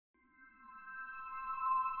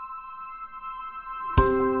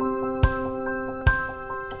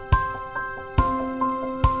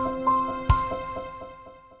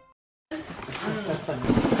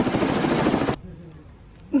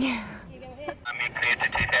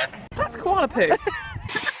koala poo.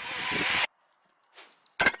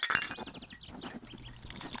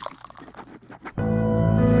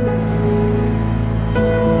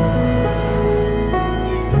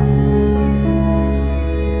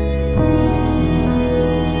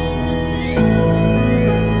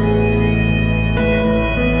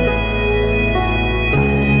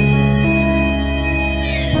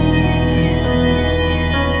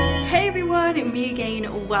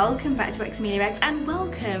 Welcome back to xameliax and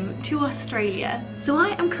welcome to Australia. So I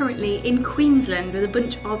am currently in Queensland with a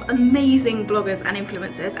bunch of amazing bloggers and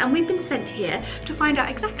influencers, and we've been sent here to find out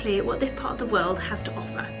exactly what this part of the world has to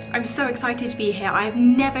offer. I'm so excited to be here. I have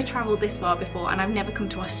never travelled this far before and I've never come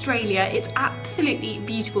to Australia. It's absolutely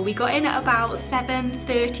beautiful. We got in at about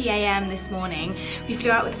 7:30 a.m. this morning. We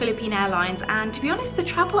flew out with Philippine Airlines, and to be honest, the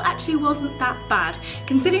travel actually wasn't that bad.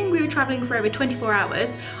 Considering we were travelling for over 24 hours,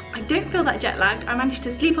 I don't feel that jet lagged. I managed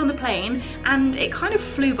to sleep on the plane and it kind of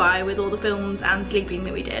flew by with all the films and sleeping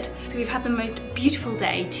that we did. So we've had the most beautiful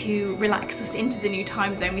day to relax us into the new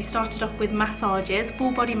time zone. We started off with massages,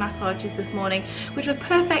 full body massages this morning, which was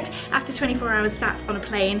perfect after 24 hours sat on a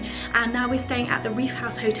plane. And now we're staying at the Reef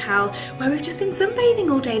House Hotel, where we've just been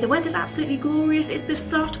sunbathing all day. The weather's absolutely glorious. It's the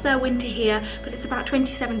start of their winter here, but it's about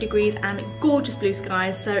 27 degrees and gorgeous blue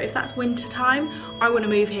skies. So if that's winter time, I want to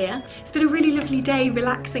move here. It's been a really lovely day,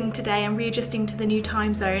 relaxing today and readjusting to the new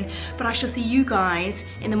time zone, but I shall see you guys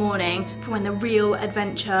in the morning for when the real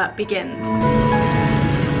adventure begins.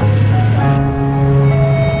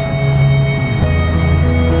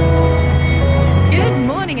 Good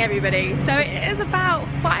morning everybody. So it is about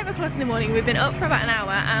 5 o'clock in the morning. We've been up for about an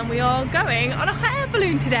hour and we are going on a hot air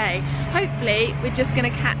balloon today. Hopefully we're just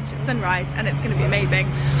going to catch sunrise and it's going to be amazing.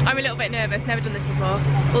 I'm a little bit nervous, never done this before.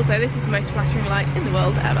 Also, this is the most flattering light in the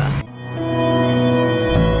world ever.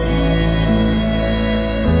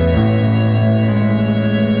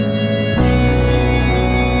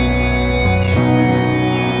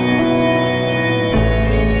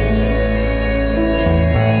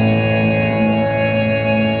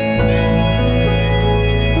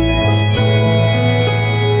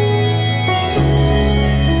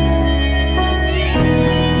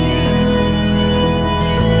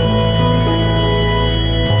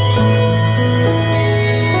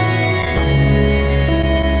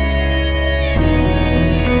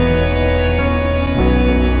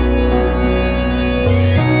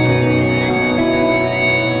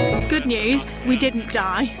 We didn't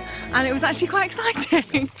die and it was actually quite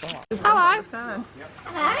exciting. Hello! Hello!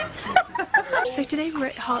 So today we're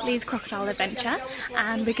at Hartley's Crocodile Adventure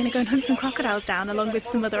and we're going to go and hunt some crocodiles down along with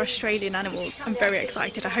some other Australian animals. I'm very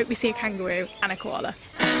excited. I hope we see a kangaroo and a koala.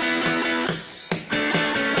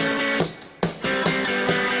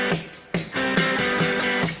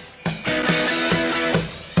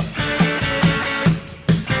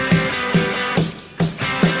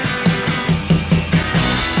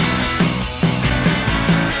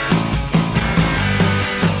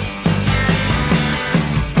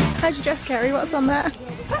 How'd you dress, Kerry? What's on there?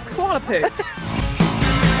 That's koala poo.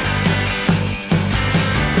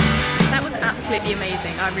 That was absolutely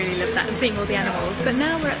amazing. I really loved that and seeing all the animals. But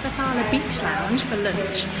now we're at the Fowler Beach Lounge for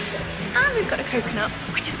lunch. And we've got a coconut,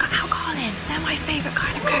 which has got alcohol in. They're my favourite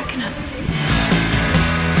kind of coconut.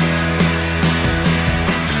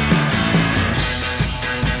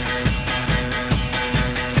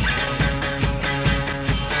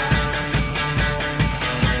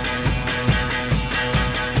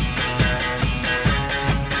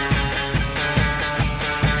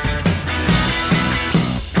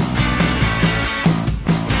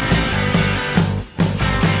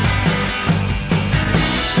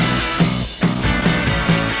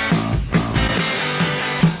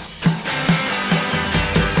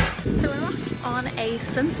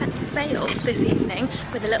 Sunset sail this evening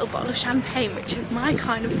with a little bottle of champagne, which is my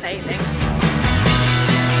kind of sailing.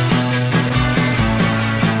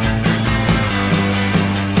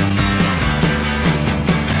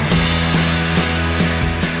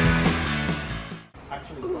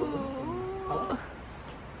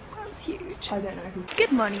 I don't know.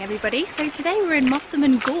 Good morning everybody. So today we're in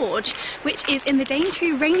Mosselman Gorge, which is in the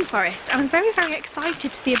Daintree rainforest. I'm very, very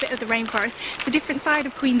excited to see a bit of the rainforest. It's a different side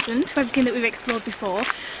of Queensland to everything that we've explored before,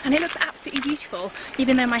 and it looks absolutely beautiful,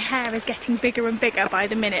 even though my hair is getting bigger and bigger by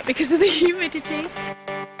the minute because of the humidity.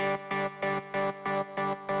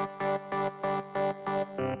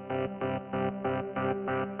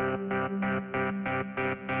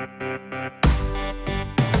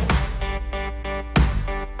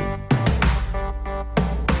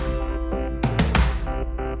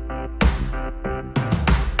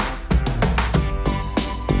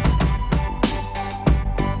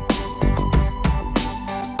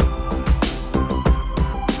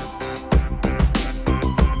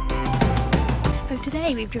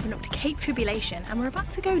 today we've driven up to Cape Tribulation and we're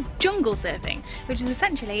about to go jungle surfing, which is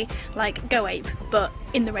essentially like Go Ape, but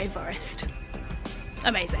in the rainforest.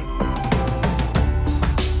 Amazing.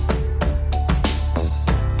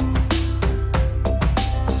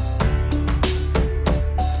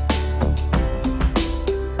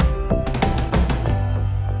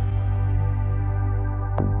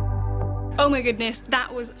 Oh my goodness,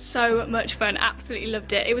 that was so much fun. Absolutely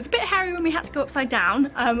loved it. It was a bit hairy when we had to go upside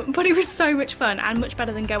down, but it was so much fun and much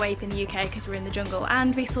better than Go Ape in the UK because we're in the jungle.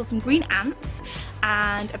 And we saw some green ants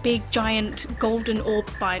and a big giant golden orb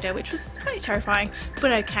spider, which was slightly terrifying,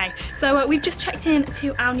 but okay. So we've just checked in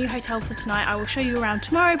to our new hotel for tonight. I will show you around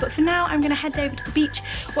tomorrow, but for now I'm gonna head over to the beach,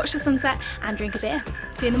 watch the sunset and drink a beer.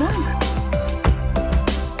 See you in the morning.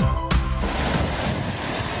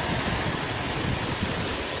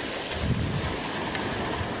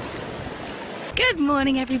 Good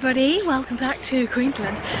morning everybody, welcome back to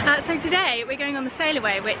Queensland. So today we're going on the sail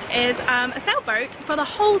away, which is a sailboat for the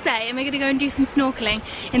whole day, and we're going to go and do some snorkeling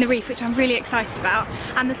in the reef, which I'm really excited about.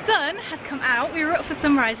 And the sun has come out. We were up for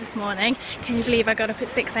sunrise this morning. Can you believe I got up at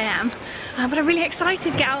 6 AM? But I'm really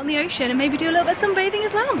excited to get out in the ocean and maybe do a little bit of sunbathing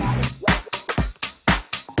as well.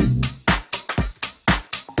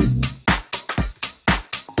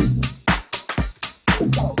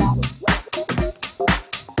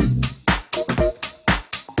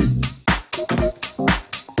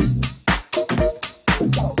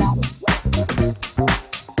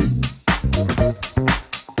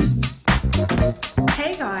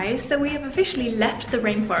 So we have officially left the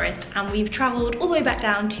rainforest and we've travelled all the way back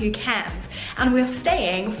down to Cairns, and we're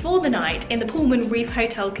staying for the night in the Pullman Reef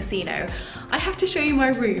Hotel Casino. I have to show you my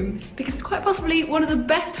room because it's quite possibly one of the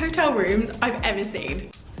best hotel rooms I've ever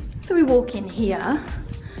seen. So we walk in here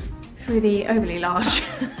through the overly large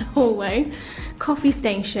hallway. Coffee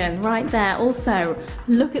station right there. Also,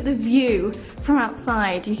 look at the view from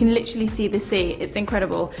outside. You can literally see the sea. It's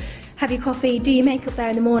incredible. Have your coffee, do your makeup there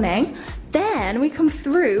in the morning. Then we come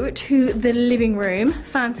through to the living room.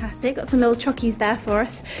 Fantastic, got some little chockies there for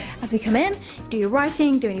us as we come in. Do your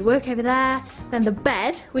writing, do any work over there. Then the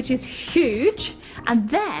bed, which is huge. And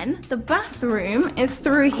then the bathroom is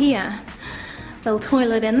through here. Little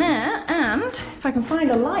toilet in there, and if I can find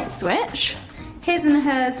a light switch, his and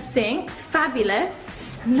her sinks, fabulous.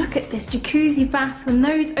 And look at this jacuzzi bath, and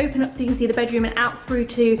those open up so you can see the bedroom and out through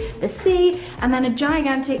to the sea, and then a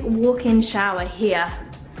gigantic walk-in shower here.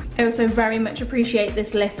 I also very much appreciate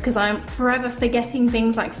this list because I'm forever forgetting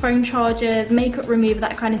things like phone chargers, makeup remover,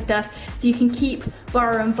 that kind of stuff. So you can keep,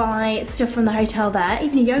 borrow and buy stuff from the hotel there.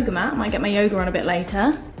 Even a yoga mat, I might get my yoga on a bit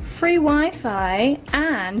later. Free Wi-Fi,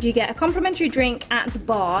 and you get a complimentary drink at the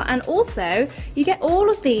bar, and also you get all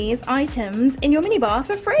of these items in your minibar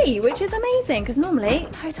for free, which is amazing because normally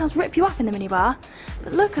hotels rip you off in the minibar.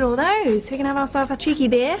 But look at all those. We can have ourselves a cheeky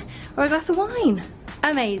beer or a glass of wine.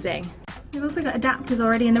 Amazing. We've also got adapters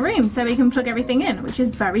already in the room so we can plug everything in, which is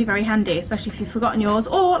very, very handy, especially if you've forgotten yours,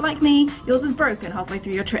 or like me, yours is broken halfway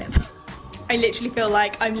through your trip. I literally feel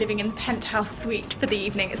like I'm living in the penthouse suite for the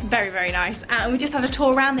evening. It's very, very nice. And we just had a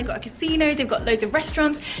tour around. They've got a casino, they've got loads of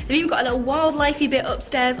restaurants. They've even got a little wildlifey bit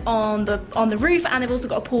upstairs on the roof, and they've also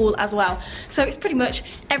got a pool as well. So it's pretty much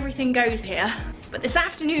everything goes here. But this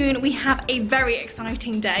afternoon we have a very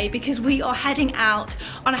exciting day because we are heading out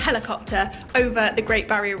on a helicopter over the Great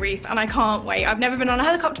Barrier Reef, and I can't wait. I've never been on a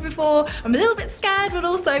helicopter before. I'm a little bit scared, but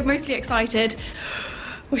also mostly excited.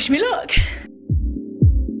 Wish me luck.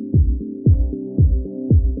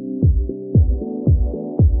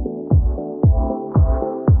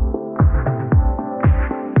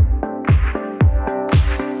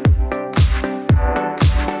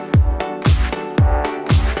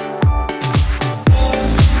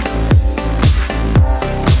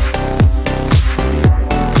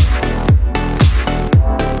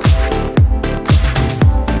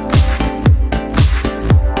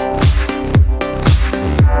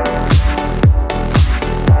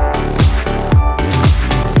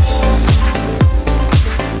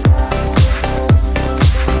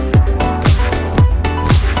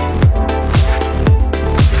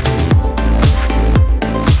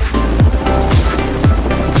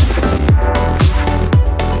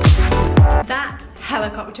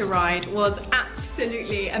 Helicopter ride was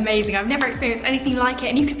absolutely amazing. I've never experienced anything like it,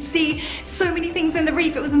 and you could see so many things in the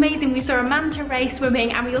reef. It was amazing. We saw a manta ray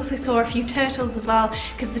swimming, and we also saw a few turtles as well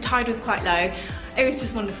because the tide was quite low. It was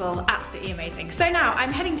just wonderful, absolutely amazing. So now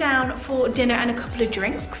I'm heading down for dinner and a couple of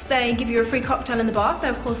drinks. They give you a free cocktail in the bar, so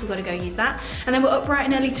of course we've got to go use that. And then we're up bright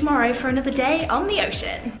and early tomorrow for another day on the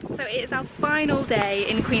ocean. So it is our final day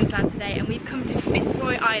in Queensland today, and we've come to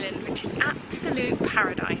Fitzroy Island, which is absolute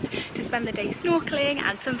paradise, to spend the day snorkeling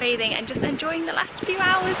and sunbathing and just enjoying the last few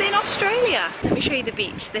hours in Australia. Let me show you the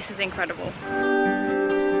beach. This is incredible.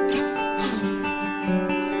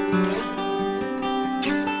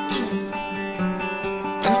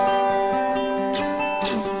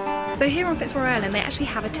 So here on Fitzroy Island, they actually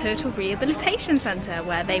have a turtle rehabilitation centre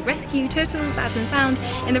where they rescue turtles that have been found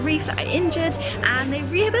in the reef that are injured, and they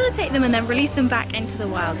rehabilitate them and then release them back into the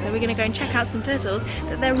wild. So we're going to go and check out some turtles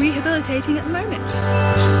that they're rehabilitating at the moment.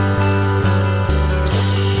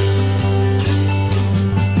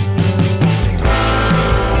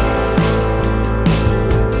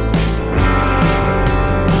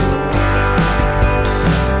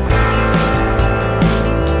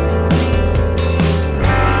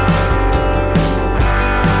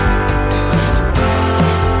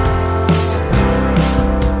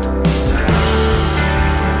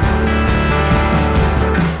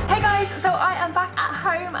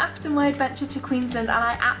 Adventure to Queensland, and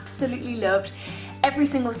I absolutely loved every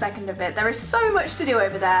single second of it. There is so much to do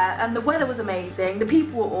over there, and the weather was amazing, the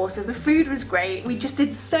people were awesome, the food was great, we just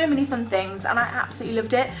did so many fun things and I absolutely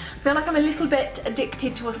loved it. I feel like I'm a little bit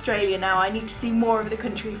addicted to Australia now. I need to see more of the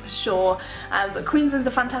country for sure, but Queensland's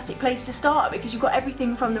a fantastic place to start because you've got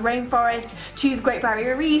everything from the rainforest to the Great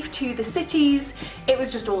Barrier Reef to the cities. It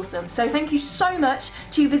was just awesome. So thank you so much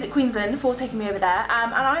to Visit Queensland for taking me over there,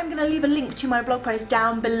 and I'm going to leave a link to my blog post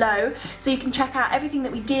down below so you can check out everything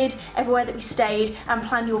that we did, everywhere that we stayed, and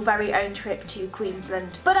plan your very own trip to Queensland.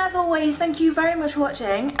 But as always, thank you very much for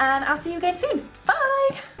watching, and I'll see you again soon.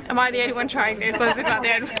 Bye! Am I the only one trying this, or is it not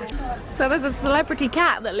the only one? So there's a celebrity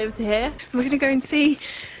cat that lives here. We're gonna go and see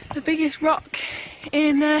the biggest rock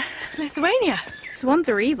in Lithuania. Swans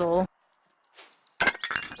are evil.